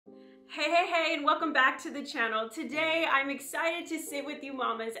Hey, and welcome back to the channel. Today, I'm excited to sit with you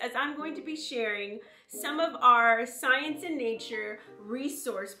mamas as I'm going to be sharing some of our science and nature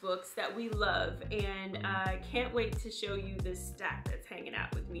resource books that we love, and I can't wait to show you this stack that's hanging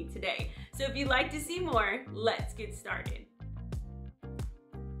out with me today. So if you'd like to see more, let's get started.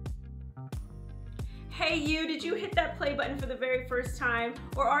 Hey you, did you hit that play button for the very first time,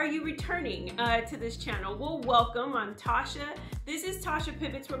 or are you returning to this channel? Well, welcome. I'm Tasha. This is Tasha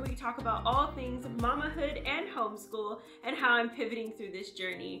Pivots, where we talk about all things mamahood and homeschool and how I'm pivoting through this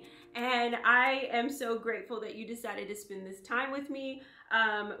journey. And I am so grateful that you decided to spend this time with me.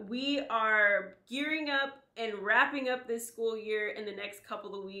 We are gearing up and wrapping up this school year in the next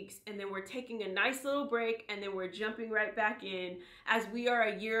couple of weeks, and then we're taking a nice little break, and then we're jumping right back in as we are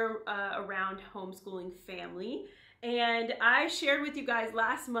a year-round homeschooling family. And I shared with you guys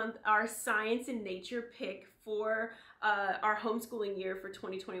last month our science and nature pick for our homeschooling year for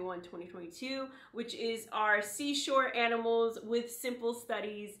 2021-2022, which is our seashore animals with simple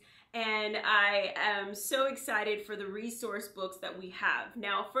studies. And I am so excited for the resource books that we have.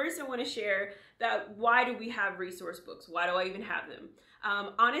 Now, first I want to share that why do we have resource books? Why do I even have them?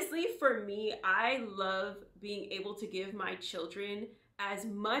 Honestly, for me, I love being able to give my children as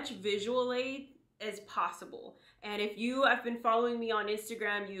much visual aid as possible. And if you have been following me on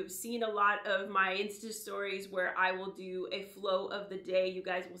Instagram, you've seen a lot of my Insta stories where I will do a flow of the day. You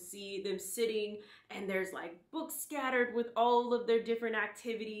guys will see them sitting and there's like books scattered with all of their different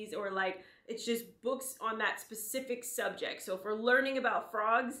activities, or like it's just books on that specific subject. So if we're learning about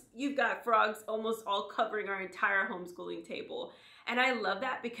frogs, you've got frogs almost all covering our entire homeschooling table. And I love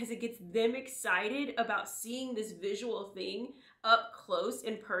that because it gets them excited about seeing this visual thing up close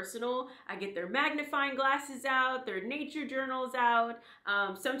and personal. I get their magnifying glasses out, their nature journals out.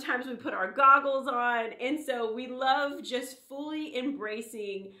 Sometimes we put our goggles on. And so we love just fully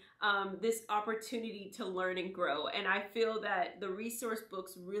embracing this opportunity to learn and grow. And I feel that the resource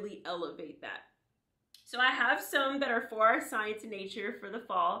books really elevate that. So I have some that are for our science and nature for the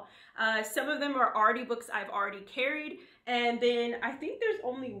fall. Some of them are already books I've already carried. And then I think there's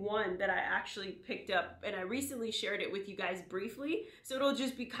only one that I actually picked up, and I recently shared it with you guys briefly. So it'll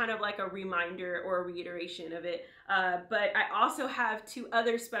just be kind of like a reminder or a reiteration of it. But I also have two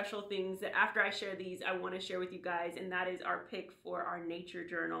other special things that after I share these, I want to share with you guys. And that is our pick for our nature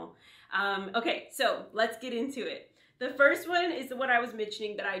journal. Okay, so let's get into it. The first one is what I was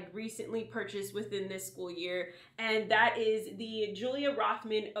mentioning that I recently purchased within this school year, and that is the Julia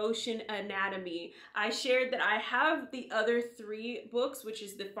Rothman Ocean Anatomy. I shared that I have the other three books, which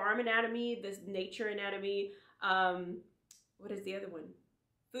is the Farm Anatomy, the Nature Anatomy, what is the other one?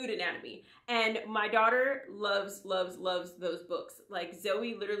 Food Anatomy. And my daughter loves those books. Like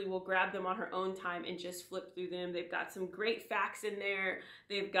Zoe literally will grab them on her own time and just flip through them. They've got some great facts in there.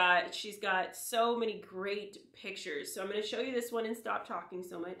 She's got so many great pictures. So I'm going to show you this one and stop talking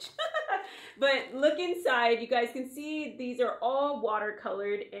so much. But look inside. You guys can see these are all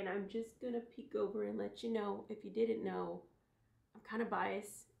watercolored, and I'm just going to peek over and let you know, if you didn't know, I'm kind of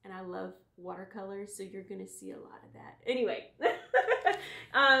biased and I love watercolors, so you're going to see a lot of that. Anyway.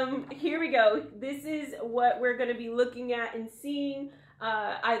 Here we go. This is what we're going to be looking at and seeing.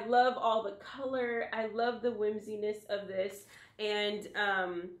 I love all the color. I love the whimsiness of this. And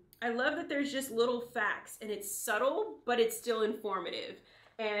I love that there's just little facts, and it's subtle, but it's still informative.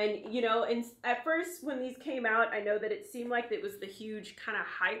 And, you know, and at first when these came out, I know that it seemed like it was the huge kind of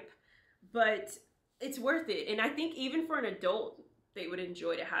hype, but it's worth it. And I think even for an adult, they would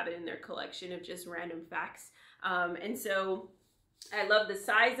enjoy to have it in their collection of just random facts. And so I love the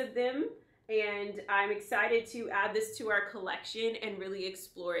size of them, and I'm excited to add this to our collection and really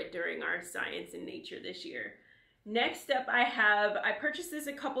explore it during our science and nature this year. Next up, I purchased this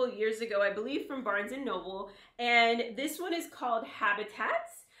a couple of years ago, I believe from Barnes & Noble, and this one is called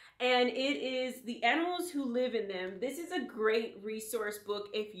Habitats, and it is the animals who live in them. This is a great resource book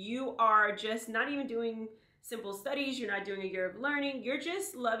if you are just not even doing simple studies, you're not doing a year of learning, you're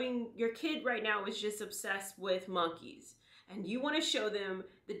just loving, your kid right now is just obsessed with monkeys. And you want to show them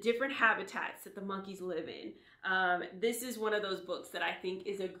the different habitats that the monkeys live in. This is one of those books that I think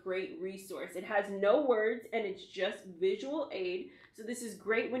is a great resource. It has no words, and it's just visual aid. So this is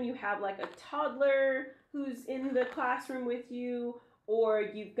great when you have like a toddler who's in the classroom with you, or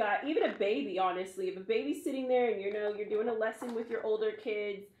you've got even a baby, honestly. If a baby's sitting there and you're doing a lesson with your older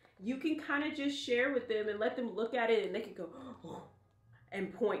kids, you can kind of just share with them and let them look at it, and they can go, oh,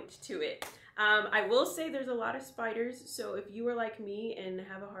 and point to it. I will say there's a lot of spiders, so if you are like me and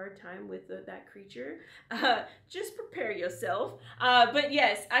have a hard time with that creature, just prepare yourself. But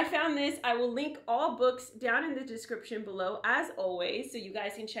yes, I found this. I will link all books down in the description below, as always, so you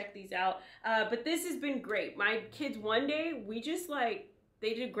guys can check these out. But this has been great. My kids, one day, we just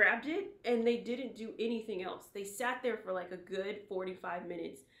they just grabbed it and they didn't do anything else. They sat there for like a good 45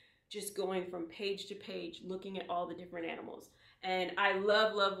 minutes, just going from page to page, looking at all the different animals. And I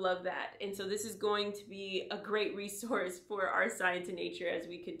love, love, love that. And so this is going to be a great resource for our science and nature as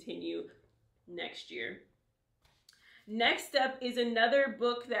we continue next year. Next up is another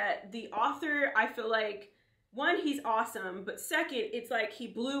book that the author, I feel like, one, he's awesome, but second, it's like he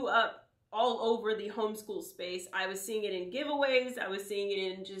blew up all over the homeschool space. I was seeing it in giveaways, I was seeing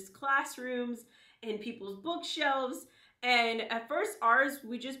it in just classrooms, in people's bookshelves. And at first ours,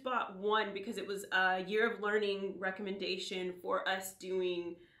 we just bought one because it was a year of learning recommendation for us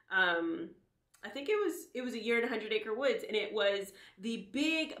doing, I think it was a year in 100 Acre Woods, and it was the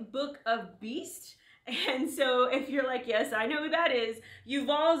Big Book of Beast. And so if you're like, yes, I know who that is,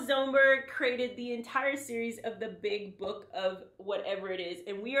 Yuval Zomberg created the entire series of the Big Book of whatever it is.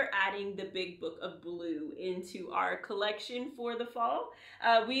 And we are adding the Big Book of Blue into our collection for the fall.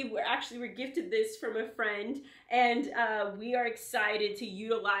 We were gifted this from a friend, and we are excited to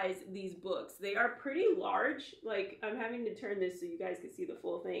utilize these books. They are pretty large. Like, I'm having to turn this so you guys can see the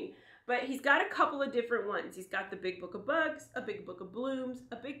full thing. But he's got a couple of different ones. He's got the Big Book of Bugs, a Big Book of Blooms,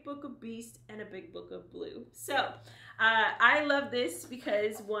 a Big Book of Beast, and a Big Book of Blue. So I love this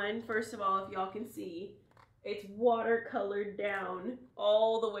because, one, first of all, if y'all can see, it's watercolored down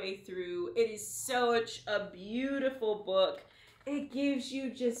all the way through. It is such a beautiful book. It gives you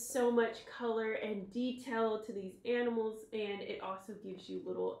just so much color and detail to these animals, and it also gives you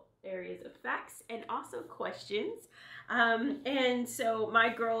little areas of facts and also questions. And so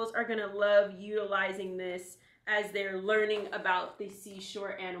my girls are gonna love utilizing this as they're learning about the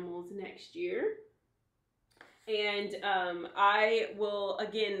seashore animals next year. And I will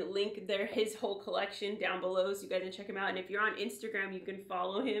again link his whole collection down below so you guys can check him out. And if you're on Instagram, you can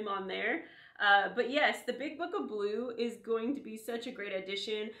follow him on there. But yes, the Big Book of Blue is going to be such a great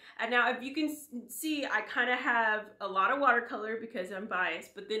addition. And now if you can see, I kind of have a lot of watercolor because I'm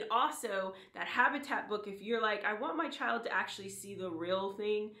biased, but then also that habitat book, if you're like, I want my child to actually see the real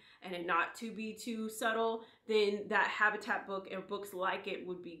thing and it not to be too subtle, then that habitat book or books like it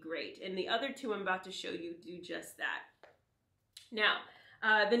would be great. And the other two I'm about to show you do just that. Now,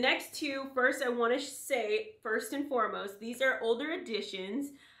 the next two, first I want to say, first and foremost, these are older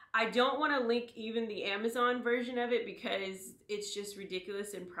editions. I don't want to link even the Amazon version of it because it's just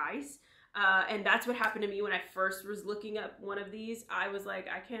ridiculous in price. And that's what happened to me when I first was looking up one of these. I was like,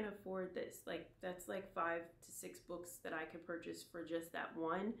 I can't afford this. Like, that's like 5 to 6 books that I could purchase for just that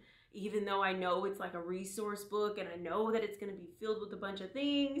one. Even though I know it's like a resource book and I know that it's going to be filled with a bunch of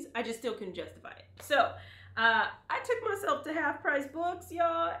things, I just still couldn't justify it. So I took myself to half price books,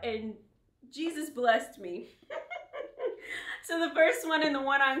 y'all, and Jesus blessed me. So the first one and the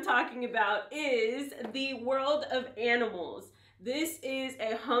one I'm talking about is The World of Animals. This is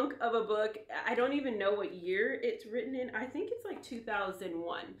a hunk of a book. I don't even know what year it's written in. I think it's like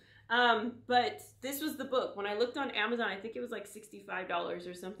 2001. But this was the book. When I looked on Amazon, I think it was like $65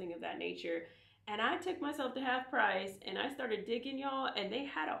 or something of that nature. And I took myself to half price and I started digging, y'all, and they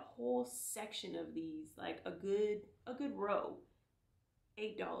had a whole section of these, like a good row.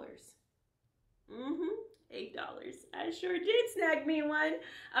 $8. $8. I sure did snag me one.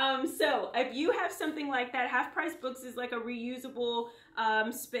 So if you have something like that, Half Price Books is like a reusable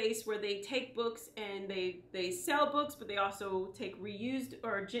space where they take books and they sell books, but they also take reused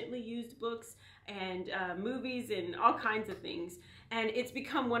or gently used books and movies and all kinds of things. And it's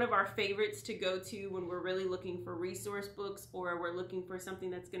become one of our favorites to go to when we're really looking for resource books or we're looking for something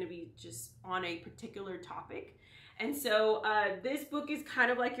that's going to be just on a particular topic. And so this book is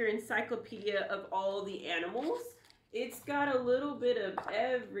kind of like your encyclopedia of all the animals. It's got a little bit of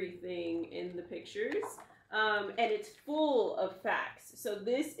everything in the pictures, and it's full of facts. So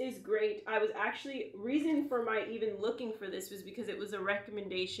this is great. I was actually, reason for my even looking for this was because it was a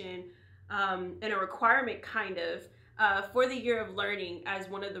recommendation and a requirement kind of for the year of learning as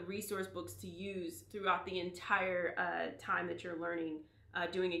one of the resource books to use throughout the entire time that you're learning.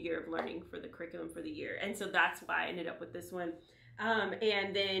 Doing a year of learning for the curriculum for the year. And so that's why I ended up with this one.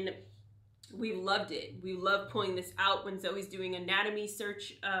 And then we loved it. We love pulling this out when Zoe's doing anatomy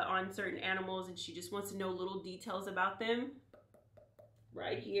search on certain animals and she just wants to know little details about them.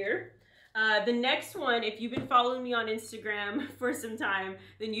 Right here. The next one, if you've been following me on Instagram for some time,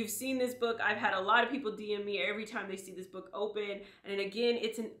 then you've seen this book. I've had a lot of people DM me every time they see this book open. And again,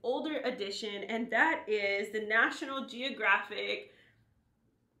 it's an older edition, and that is the National Geographic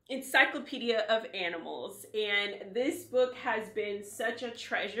Encyclopedia of Animals. And this book has been such a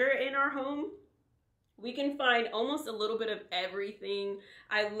treasure in our home. We can find almost a little bit of everything.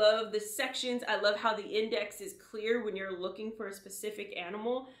 I love the sections. I love how the index is clear when you're looking for a specific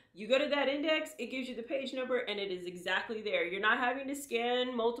animal. You go to that index, it gives you the page number, and it is exactly there. You're not having to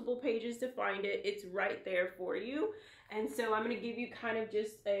scan multiple pages to find it. It's right there for you. And so I'm going to give you kind of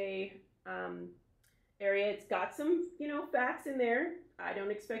just a area. It's got some, facts in there. I don't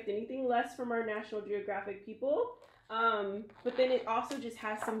expect anything less from our National Geographic people. But then it also just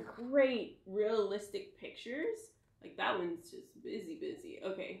has some great realistic pictures. Like that one's just busy.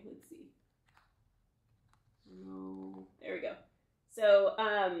 Okay, let's see. Oh, there we go. So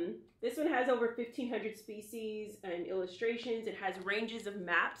this one has over 1,500 species and illustrations. It has ranges of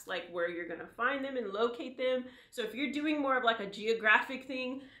maps, like where you're gonna find them and locate them. So if you're doing more of like a geographic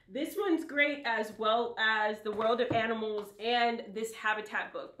thing, this one's great, as well as the World of Animals and this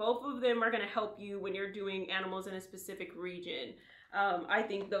habitat book. Both of them are gonna help you when you're doing animals in a specific region. I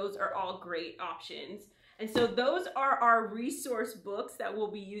think those are all great options. And so those are our resource books that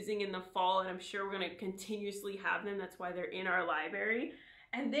we'll be using in the fall, and I'm sure we're going to continuously have them. That's why they're in our library.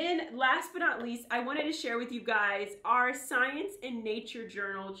 And then last but not least, I wanted to share with you guys our Science and Nature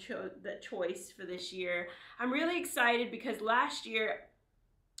Journal choice for this year. I'm really excited because last year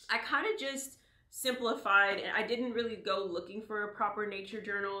I kind of just simplified and I didn't really go looking for a proper nature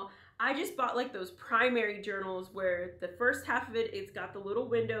journal. I just bought like those primary journals where the first half of it, it's got the little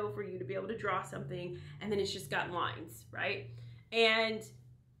window for you to be able to draw something, and then it's just got lines, right? And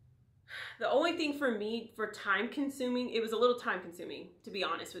the only thing for me, for time consuming, it was a little time consuming, to be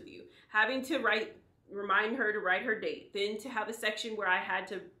honest with you. Having to remind her to write her date, then to have a section where I had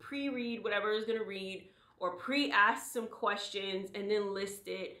to pre-read whatever I was gonna read, or pre-ask some questions and then list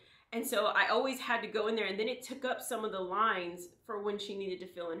it. And so I always had to go in there, and then it took up some of the lines for when she needed to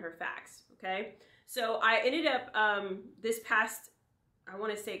fill in her facts, okay? So I ended up, this past, I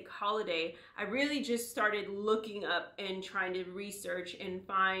wanna say holiday, I really just started looking up and trying to research and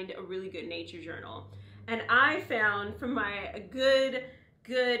find a really good nature journal. And I found from my good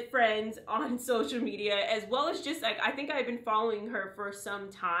friends on social media, as well as just like, I think I've been following her for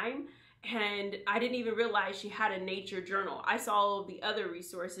some time, and I didn't even realize she had a nature journal. I saw all of the other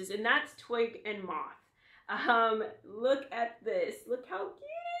resources, and that's Twig and Moth. Look at this. Look how cute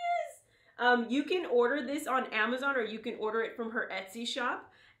it is. You can order this on Amazon, or you can order it from her Etsy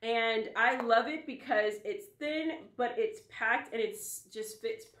shop. And I love it because it's thin, but it's packed, and it just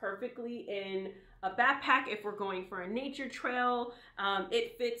fits perfectly in a backpack if we're going for a nature trail.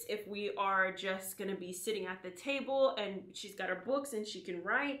 It fits if we are just gonna be sitting at the table, and she's got her books and she can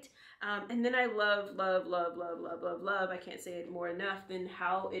write. And then I love, I can't say it more enough than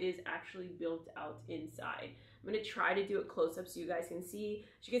how it is actually built out inside. I'm gonna try to do it close up so you guys can see.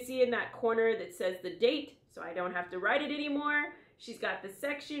 You can see in that corner that says the date, so I don't have to write it anymore. She's got the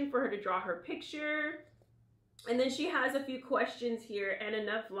section for her to draw her picture. And then she has a few questions here and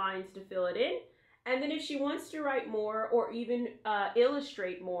enough lines to fill it in. And then if she wants to write more or even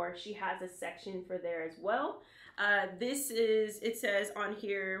illustrate more, she has a section for there as well. It says on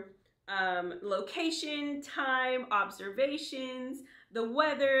here, location, time, observations, the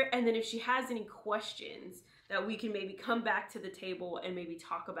weather, and then if she has any questions that we can maybe come back to the table and maybe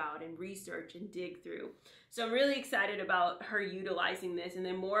talk about and research and dig through. So I'm really excited about her utilizing this, and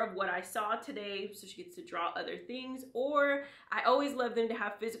then more of what I saw today, so she gets to draw other things, or I always love them to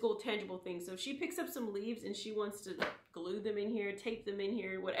have physical, tangible things. So if she picks up some leaves and she wants to glue them in here, tape them in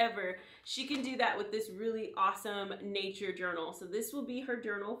here, whatever, she can do that with this really awesome nature journal. So this will be her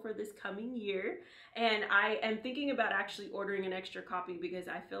journal for this coming year, and I am thinking about actually ordering an extra copy because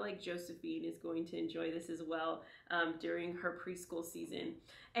I feel like Josephine is going to enjoy this as well during her preschool season.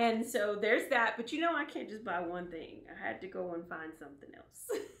 And so there's that, but I can't just buy one thing. I had to go and find something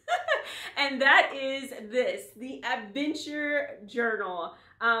else. And that is this, the adventure journal.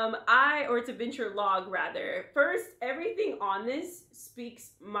 Or it's adventure log rather. First, everything on this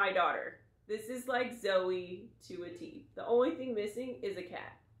speaks my daughter. This is like Zoe to a T. The only thing missing is a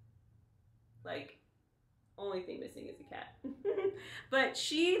cat. Like, only thing missing is a cat. But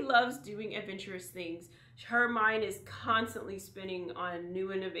she loves doing adventurous things. Her mind is constantly spinning on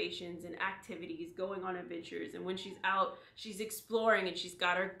new innovations and activities, going on adventures. And when she's out, she's exploring, and she's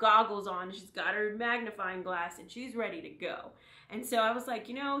got her goggles on, she's got her magnifying glass, and she's ready to go. And so I was like,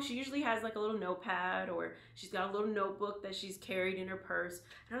 you know, she usually has like a little notepad, or she's got a little notebook that she's carried in her purse.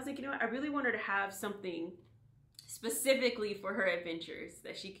 And I was like, you know what, I really want her to have something specifically for her adventures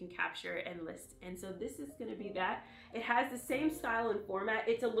that she can capture and list. And so this is going to be that. It has the same style and format.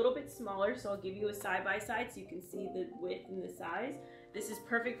 It's a little bit smaller, so I'll give you a side-by-side so you can see the width and the size. This is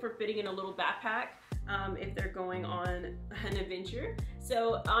perfect for fitting in a little backpack if they're going on an adventure.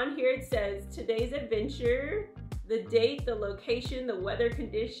 So on here it says today's adventure, the date, the location, the weather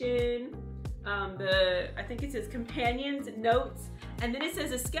condition, I think it says companions, notes, and then it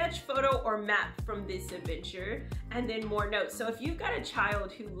says a sketch, photo, or map from this adventure, and then more notes. So if you've got a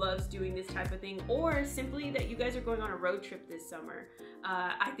child who loves doing this type of thing, or simply that you guys are going on a road trip this summer,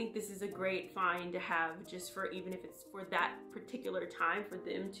 I think this is a great find to have, just for, even if it's for that particular time, for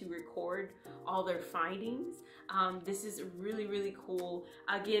them to record all their findings. This is really, really cool.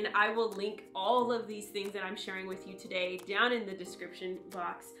 Again, I will link all of these things that I'm sharing with you today down in the description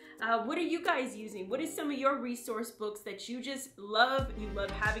box. What are you guys using? What is some of your resource books that you just love, you love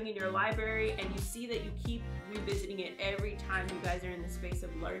having in your library, and you see that you keep revisiting it every time you guys are in the space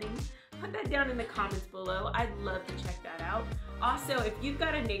of learning? Put that down in the comments below. I'd love to check that out. Also, if you've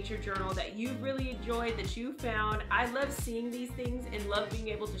got a nature journal that you really enjoyed, that you found, I love seeing these things and love being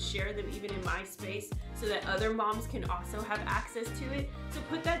able to share them even in my space so that other moms can also have access to it. So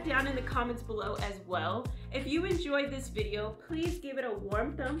put that down in the comments below as well. If you enjoyed this video, please give it a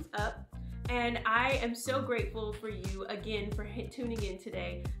warm thumbs up. And I am so grateful for you again for tuning in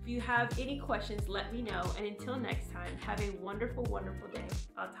today. If you have any questions, let me know. And until next time, have a wonderful, wonderful day.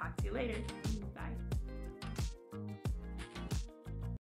 I'll talk to you later.